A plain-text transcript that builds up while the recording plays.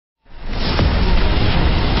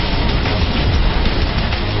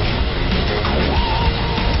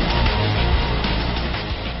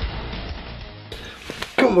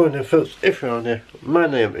Good morning folks, if you're on here, my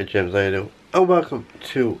name is James Aido and welcome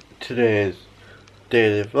to today's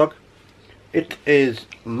daily vlog. It is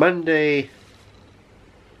Monday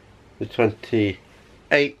the 28th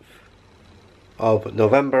of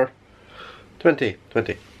November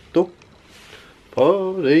 2022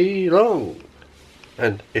 for the long,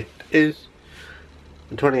 and it is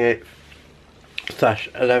the 28th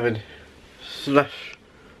 / 11 /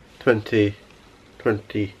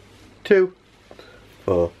 2022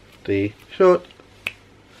 for the short,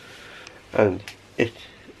 and it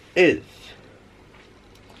is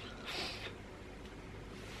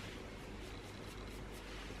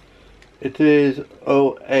it is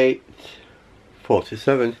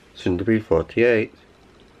 08:47, soon to be 48.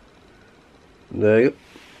 There you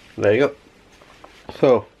go.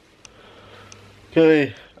 So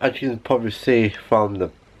okay, as you can probably see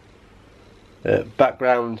from the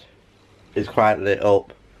background, is quite lit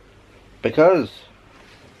up because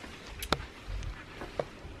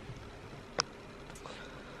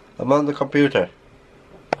I'm on the computer.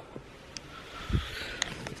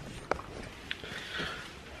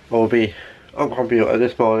 I will be on the computer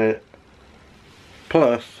this morning,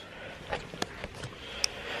 plus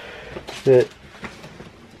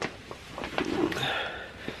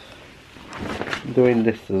doing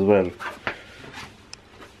this as well.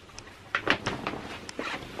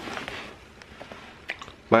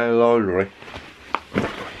 My laundry.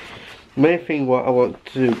 Main thing what I want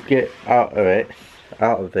to get out of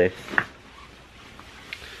this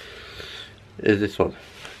is this one.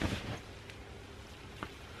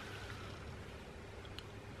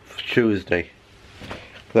 For Tuesday.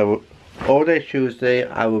 So all day Tuesday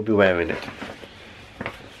I will be wearing it.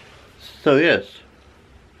 So yes.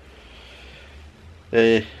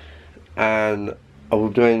 And I will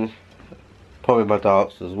be doing probably my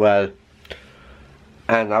darts as well.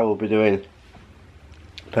 And I will be doing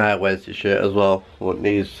my Wednesday shirt as well. What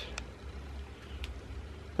needs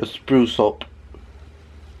a spruce up.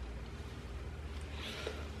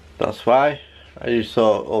 That's why, as you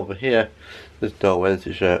saw over here, there's no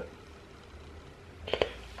Wednesday shirt,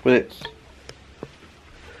 but it's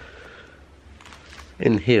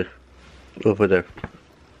in here, over there.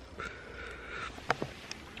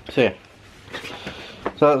 So yeah,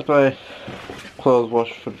 so that's my clothes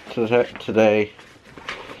wash for today,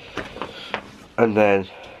 and then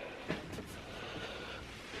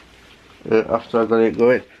after I got it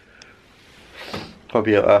going,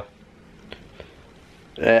 computer,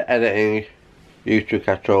 editing, YouTube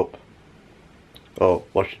catch up, or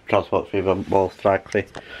watch Transport Fever most likely,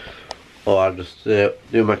 or I'll just do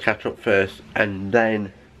my catch up first, and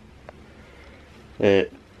then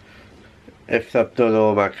if I've done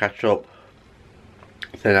all my catch up,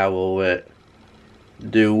 then I will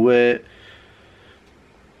do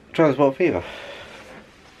Transport Fever.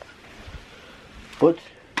 But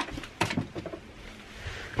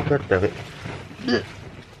God damn it.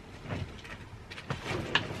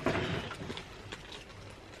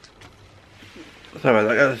 Sorry about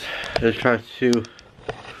that, guys. Just trying to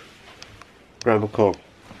grab a call.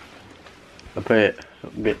 I put it a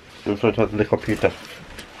bit in front of the computer,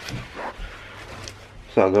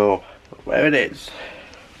 so I know where it is.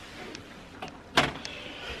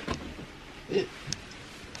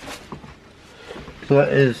 So that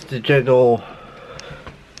is the general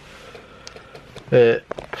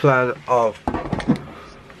plan of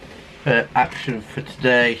action for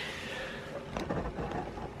today,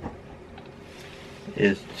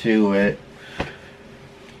 is to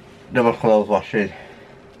do my clothes washing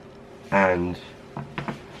and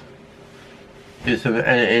do some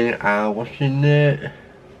editing and watching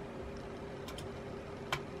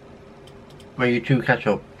my YouTube catch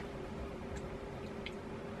up.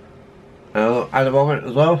 At the moment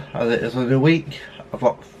as well, as it is a new week, I've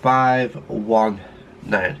got 519.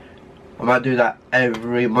 I might do that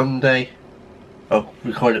every Monday. I'll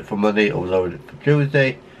record it for Monday or load it for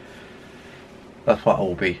Tuesday. That's what I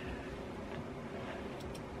will be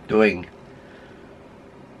doing.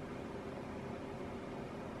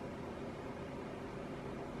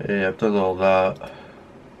 Yeah, I've done all that.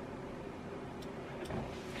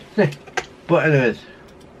 But anyways,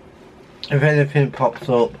 if anything pops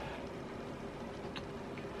up,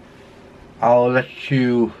 I'll let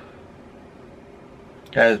you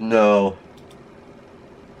guys know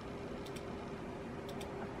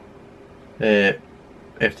if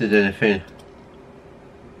there's anything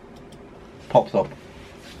pops up.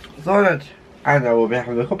 So that, and I will be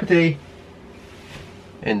having a cup of tea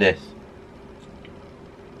in this.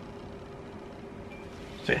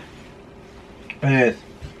 So yeah. Anyways,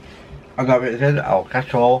 I'm not ready to end. I'll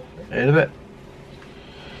catch you all in a bit.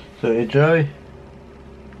 So enjoy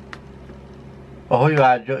Oh, you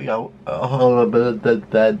are,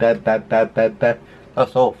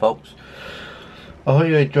 that's all, folks. I hope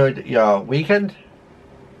you enjoyed your weekend.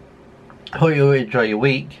 I hope you enjoy your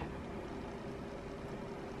week.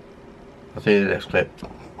 I'll see you in the next clip.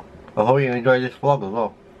 I hope you enjoy this vlog as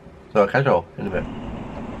well. So I'll catch you all in a bit.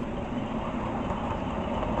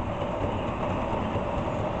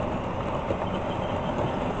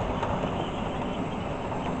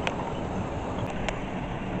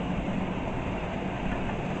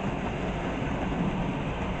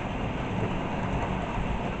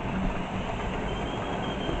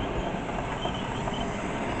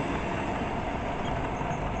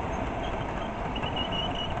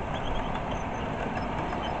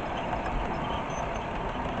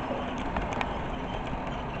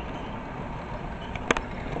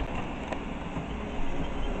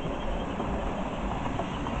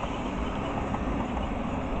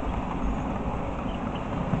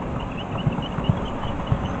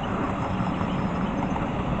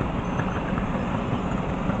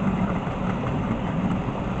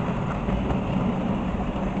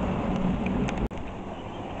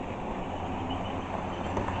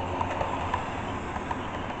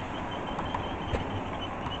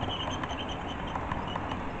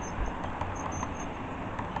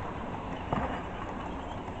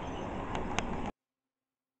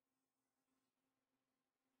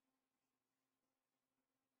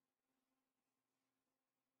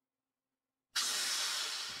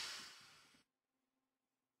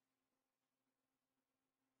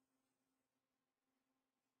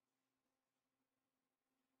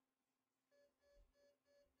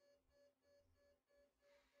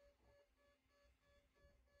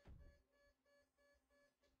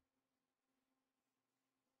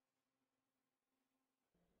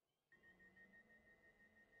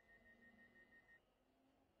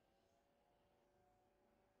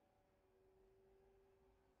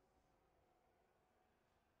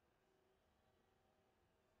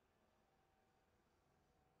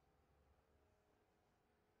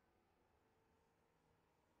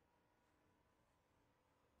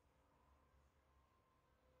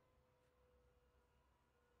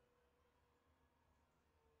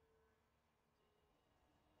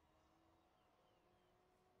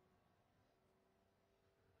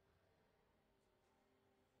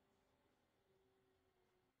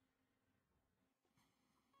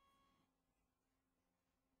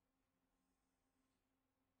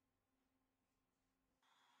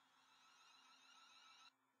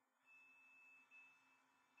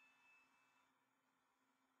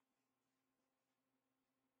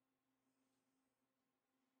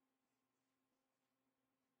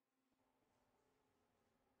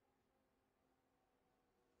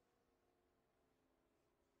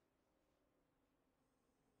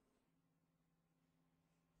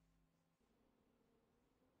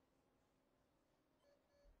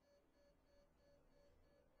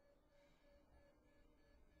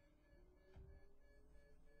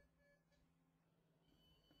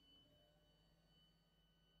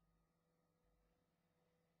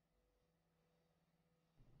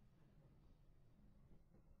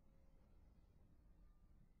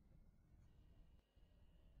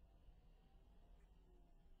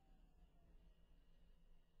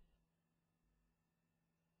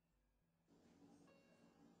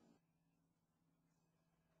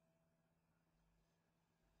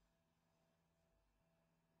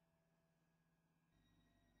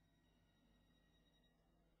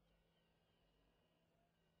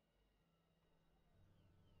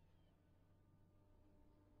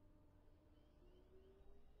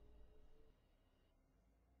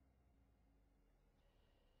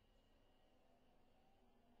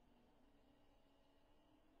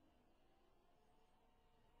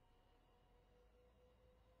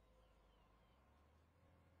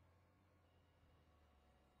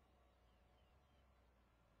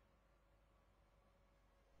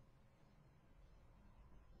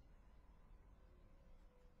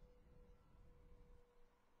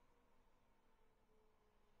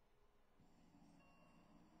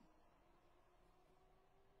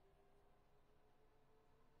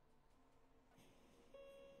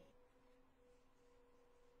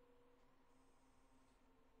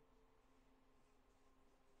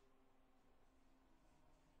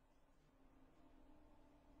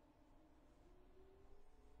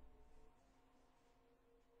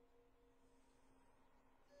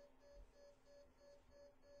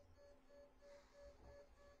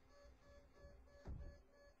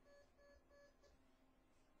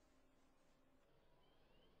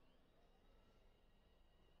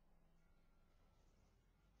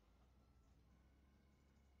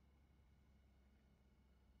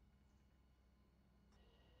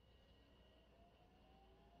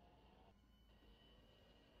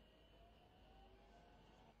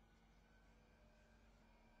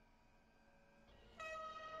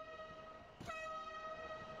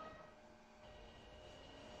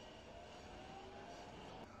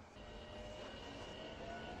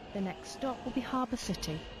 The next stop will be Harbour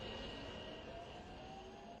City.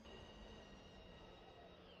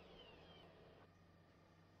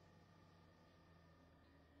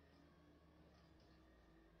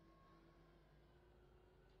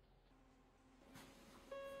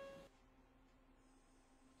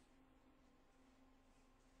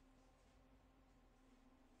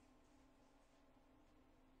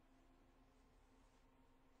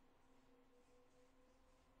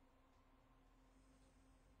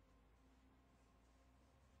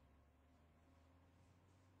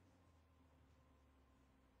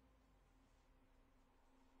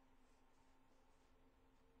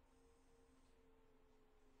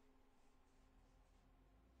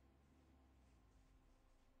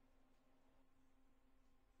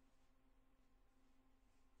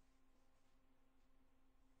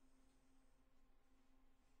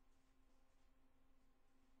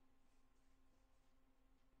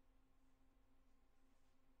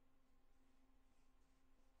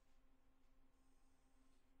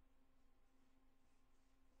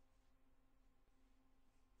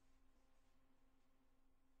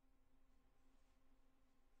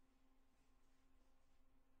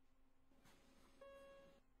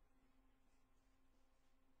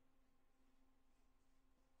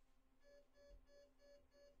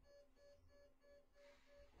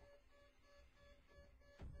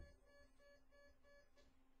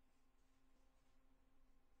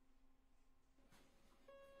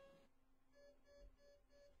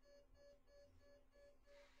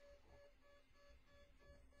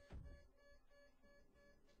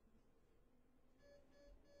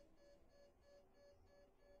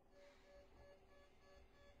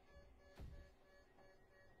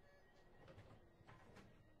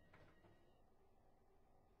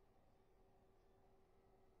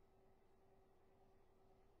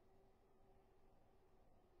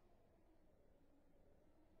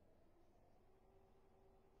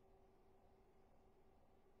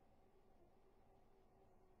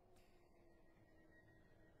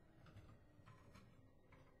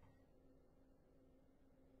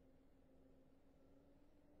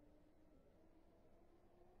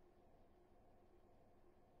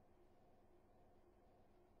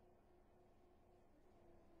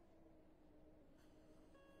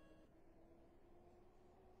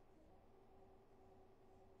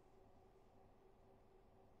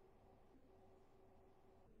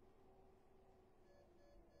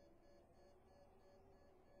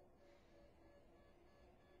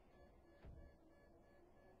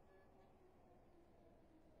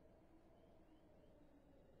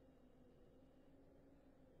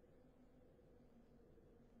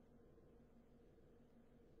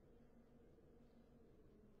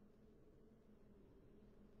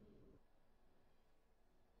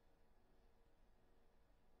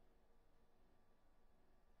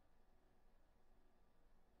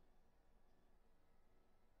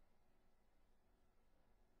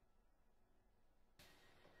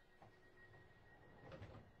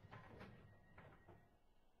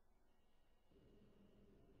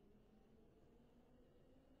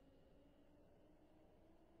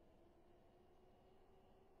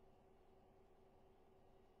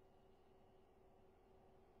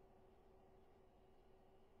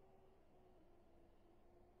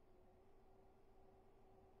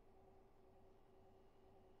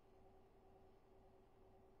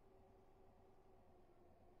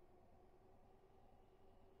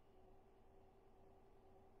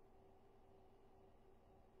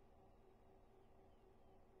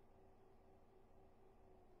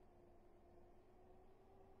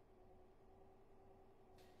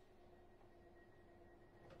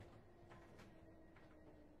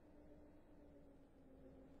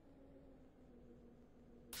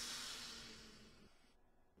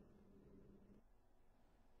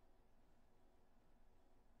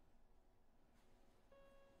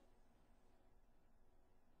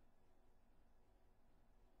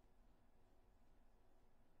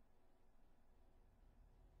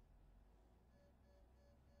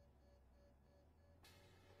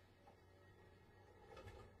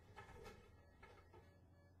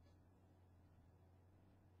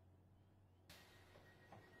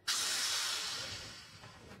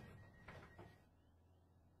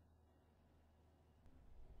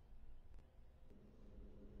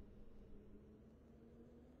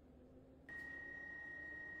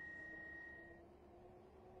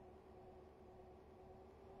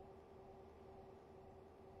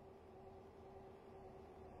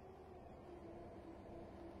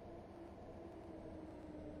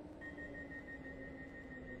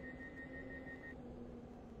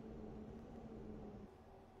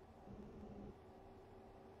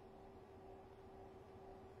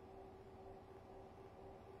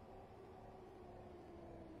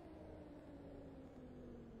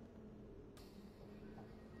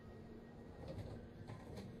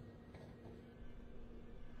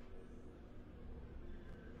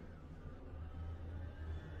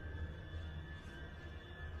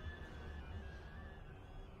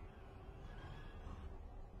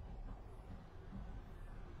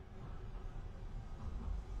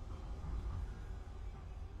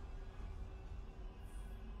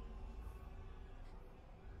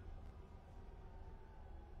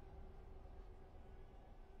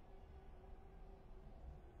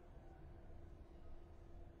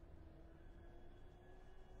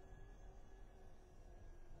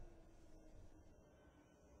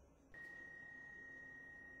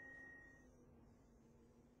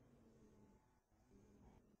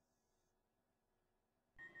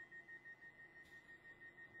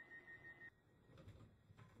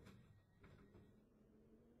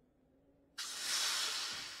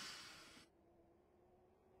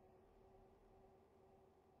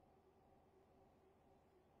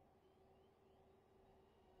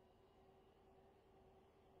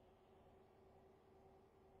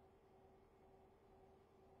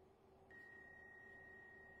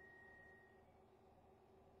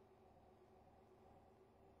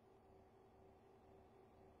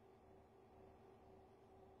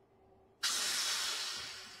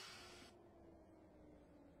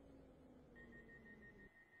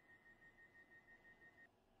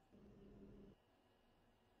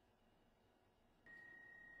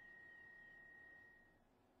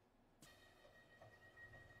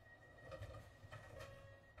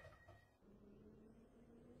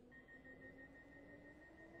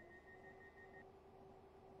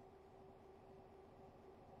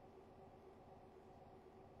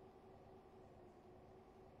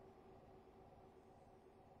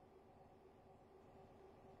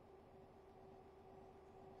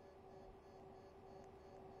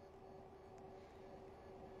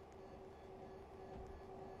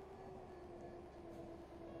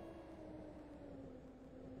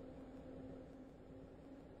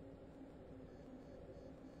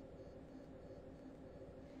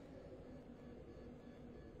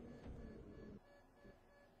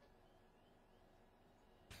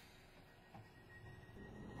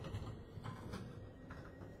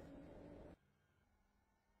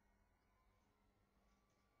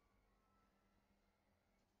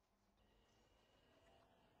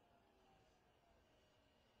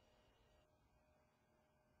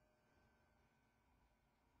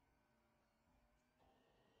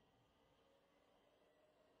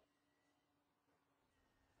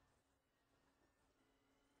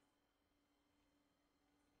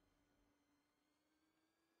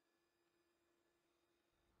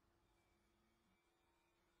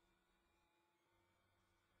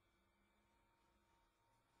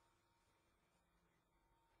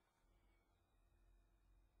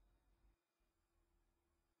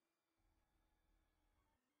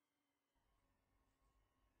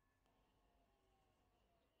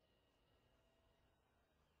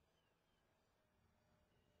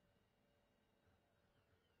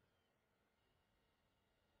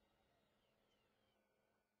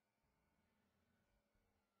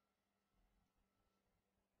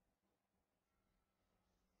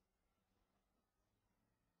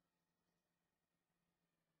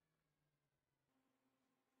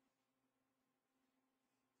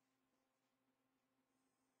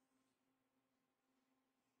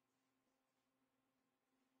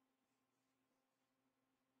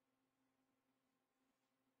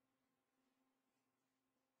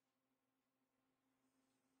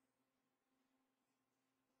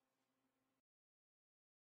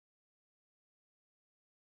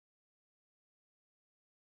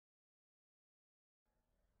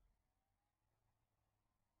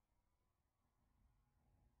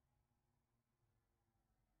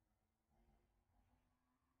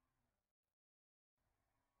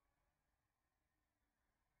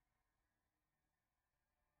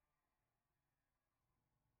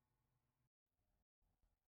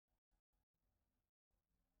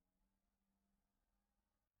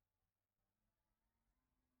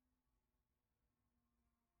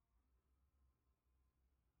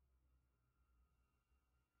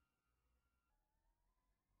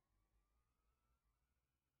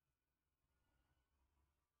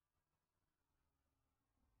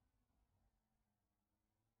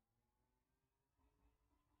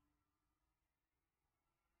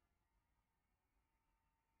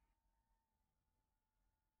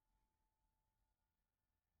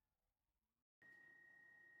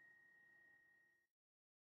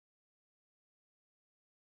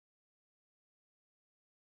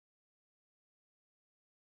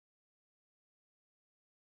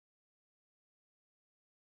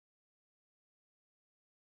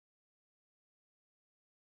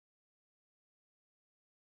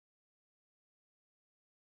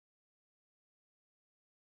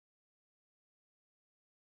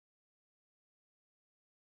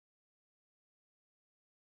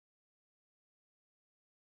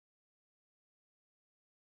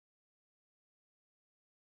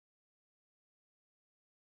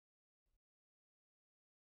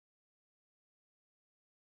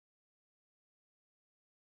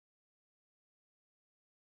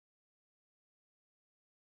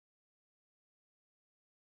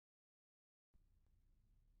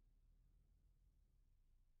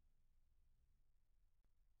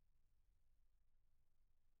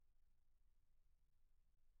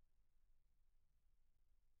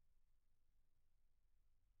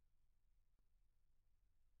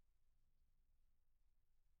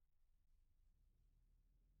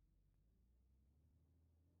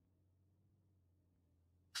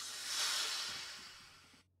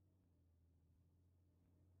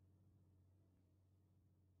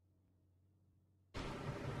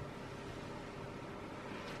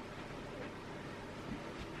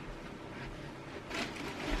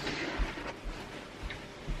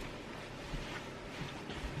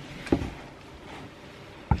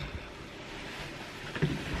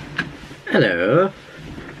 Hello.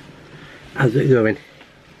 How's it going?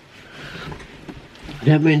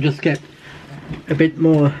 Let me just get a bit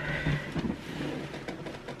more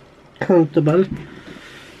comfortable.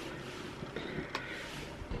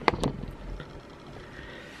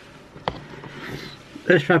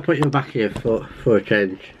 Let's try putting you back here for a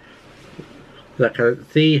change. So I can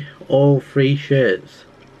see all three shirts.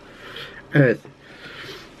 Anyways,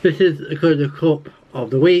 this is the Curly Cup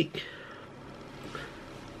of the week.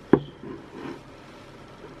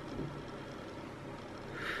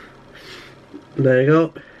 There you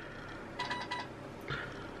go.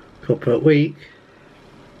 Cup of the week.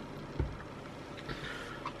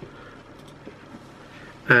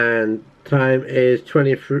 And time is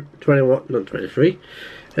 21:33.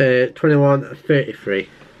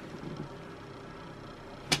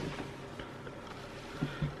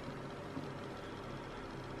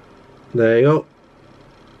 There you go.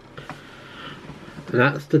 And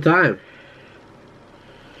that's the time.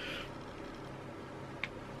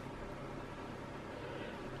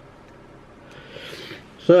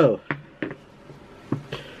 So,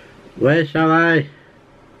 where shall I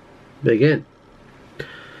begin?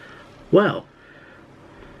 Well,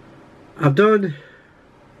 I've done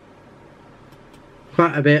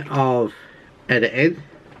quite a bit of editing.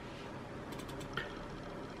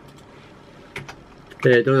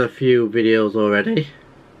 I've done a few videos already.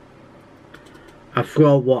 I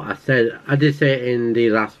forgot what I said. I did say it in the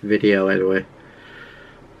last video anyway,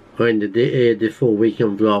 or in the full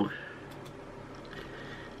weekend vlog.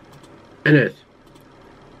 Anyways,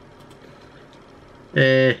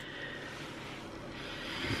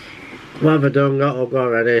 what have I done? Got up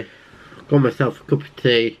already. Got myself a cup of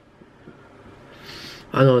tea.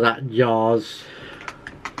 I know that Jaws.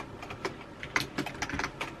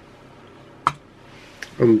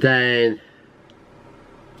 And then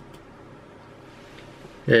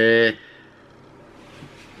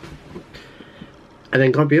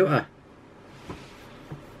computer.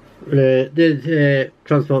 Did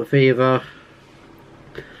Transport Fever.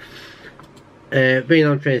 Been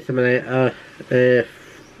on Train Simulator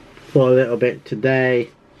for a little bit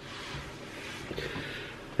today.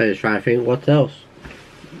 Let's try to think what else.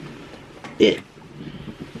 Yeah.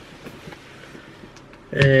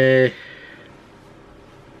 I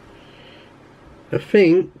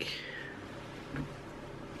think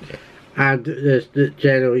and there's the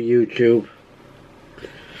general YouTube,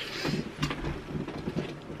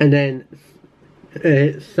 and then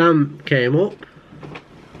Sam came up.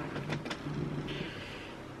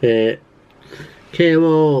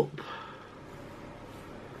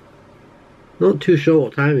 Not too sure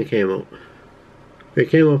what time he came up. He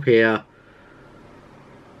came up here.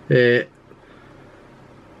 It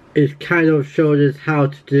kind of showed us how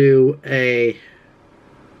to do a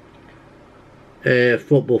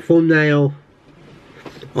football thumbnail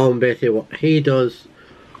on basically what he does,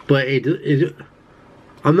 but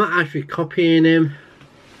I'm not actually copying him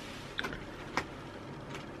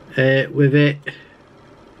with it.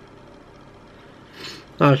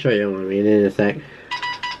 I'll show you what I mean in a sec.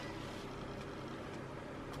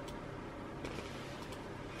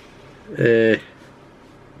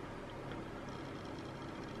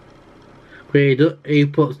 He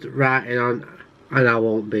puts the writing on and I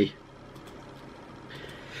won't be.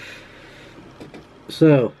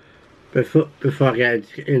 So before I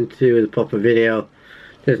get into the proper video,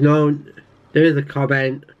 there is a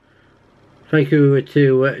comment. Thank you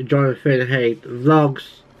to Jonathan Haig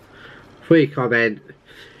Vlogs for your comment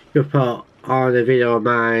you put on a video of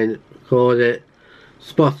mine called it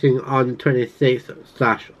Spotting on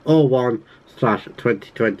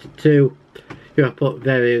 26/01/2022. You have put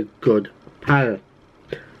very good panel.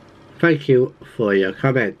 Thank you for your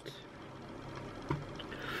comment.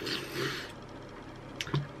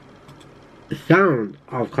 The sound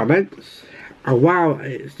of comments, and while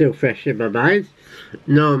it's still fresh in my mind,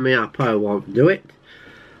 knowing me I probably won't do it,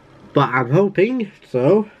 but I'm hoping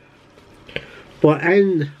so. By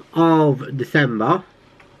end of December,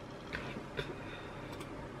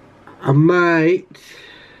 I might,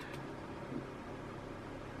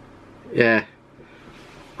 yeah,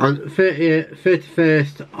 on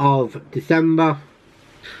 31st of December,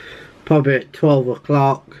 probably at 12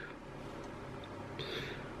 o'clock,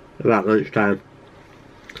 about lunchtime.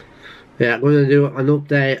 Yeah, I'm going to do an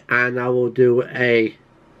update, and I will do a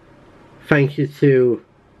thank you to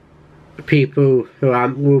people who I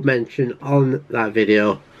will mention on that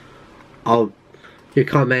video, of your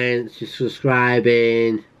comments, your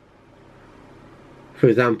subscribing. For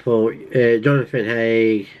example, Jonathan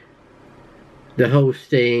Haig, the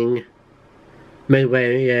hosting,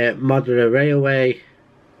 Midway Modular Railway,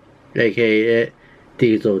 aka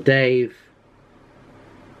Diesel Dave,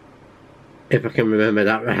 if I can remember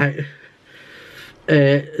that right.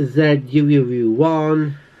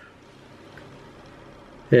 ZUU1,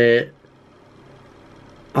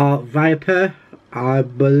 Art Viper, I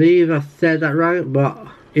believe I said that right, but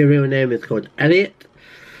your real name is called Elliot.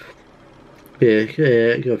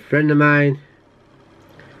 A good friend of mine.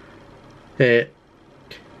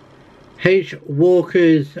 H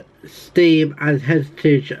Walker's Steam and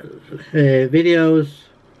Heritage videos,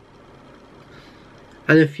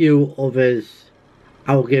 and a few others.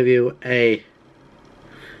 I'll give you a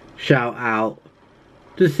shout out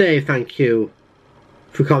to say thank you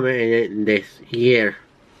for commenting in this year,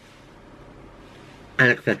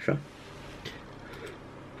 and etc.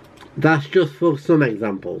 That's just for some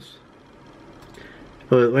examples.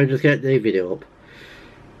 We'll just get the video up.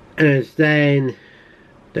 And then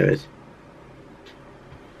there is.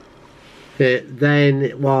 Then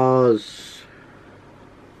it was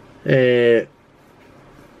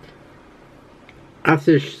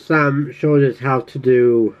after Sam showed us how to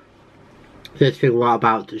do this thing what I'm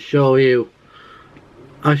about to show you,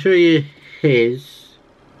 I'll show you his,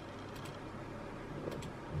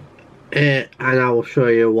 and I will show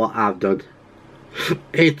you what I've done.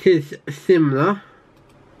 It is similar,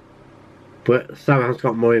 but Sam has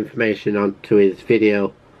got more information onto his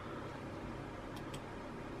video.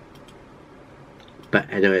 But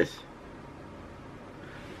anyways,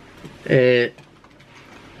 so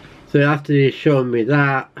after he's shown me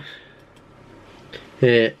that,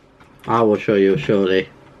 I will show you shortly.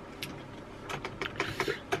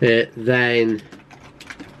 Then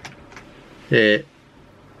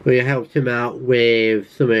we helped him out with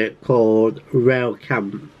something called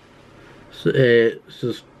Railcam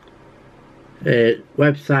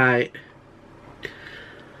website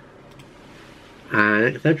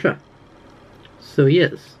and etc. So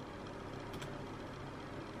yes,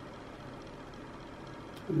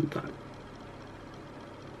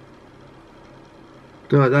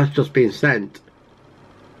 no, that's just been sent,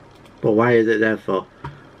 but why is it there for?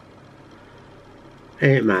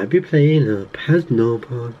 It might be playing up as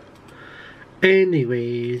normal.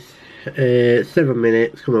 Anyways, 7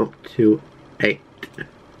 minutes, come up to 8.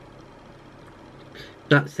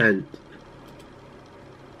 That's sent.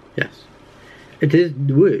 Yes, it is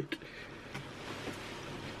work.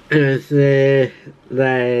 And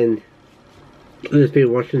then there's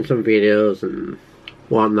been watching some videos and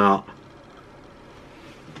whatnot,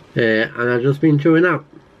 and I've just been chewing out.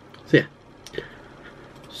 So yeah,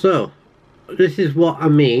 so this is what I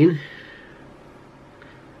mean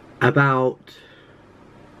about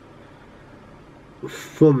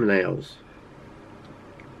thumbnails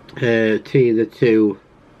to the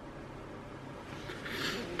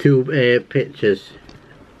two pictures.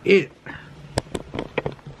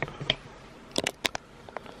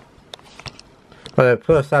 Well,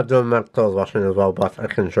 first I've done my clothes washing as well, but I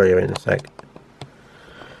can show you in a sec.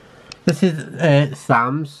 This is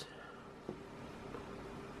Sam's.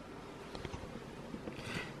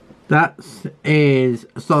 That is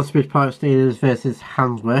Salisbury Park Steelers versus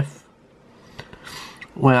Handsworth,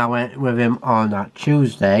 when I went with him on that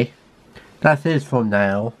Tuesday. That's his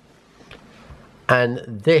thumbnail, and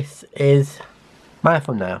this is my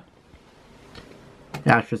thumbnail. It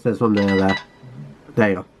actually says thumbnail there. There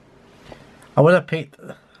you go. I have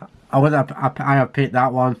picked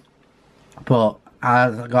that one, but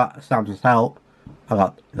as I got Sam's help, I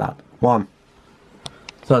got that one.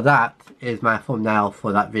 So that is my thumbnail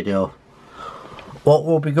for that video. What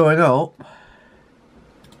will be going up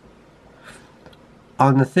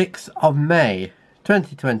on the 6th of May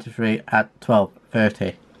 2023 at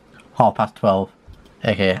 12:30, 12:30,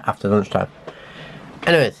 aka after lunchtime.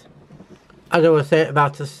 Anyways, I don't want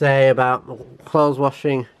to say about clothes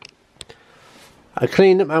washing. I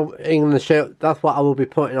cleaned up my England shirt. That's what I will be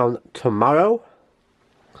putting on tomorrow,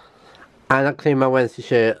 and I cleaned my Wednesday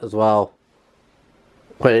shirt as well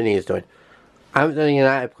when it needs doing. I haven't done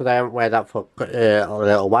United because I haven't worn that for a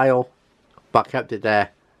little while, but I kept it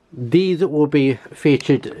there. These will be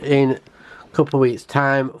featured in a couple of weeks'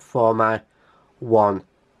 time for my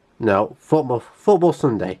football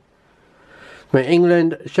Sunday. My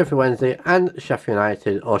England, Sheffield Wednesday, and Sheffield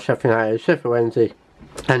United, or Sheffield United, Sheffield Wednesday,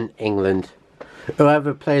 and England.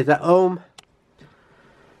 Whoever plays at home,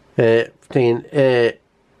 between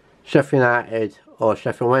Sheffield United or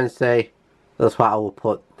Sheffield Wednesday, that's what I will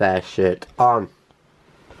put their shirt on.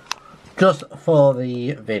 Just for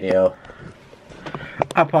the video.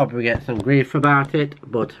 I'll probably get some grief about it,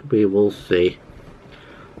 but we will see.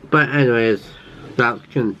 But anyways, that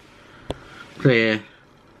can clear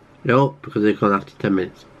it up because it's gone after 10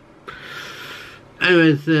 minutes.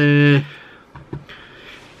 Anyways,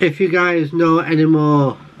 if you guys know any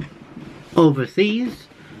more overseas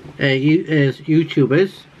as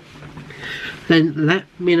YouTubers, then let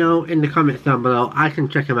me know in the comments down below. I can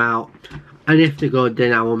check them out, and if they're good,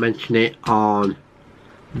 then I will mention it on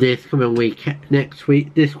this coming week,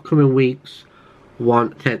 this coming week's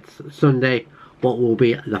one, Ted's Sunday, what will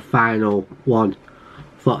be the final one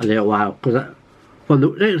for a little while, because for the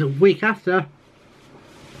next week after,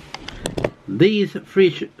 these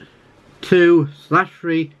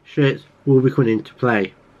 2/3 shirts will be coming into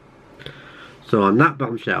play. So on that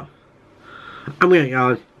bombshell, I'm going to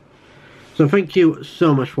go on. So thank you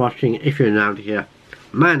so much for watching. If you're new here,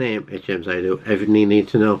 my name is James. I do everything you need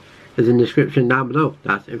to know is in the description down below.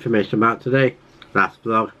 That's information about today, last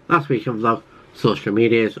vlog, last weekend vlog, social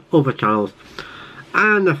medias, other channels,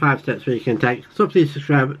 and the 5 steps we can take. So please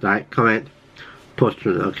subscribe, like, comment, push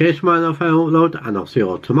the notification bell if I upload, and I'll see you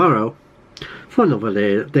all tomorrow for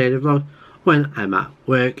another daily vlog when I'm at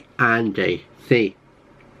work and JC.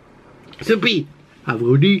 So be have a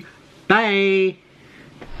good day. Bye.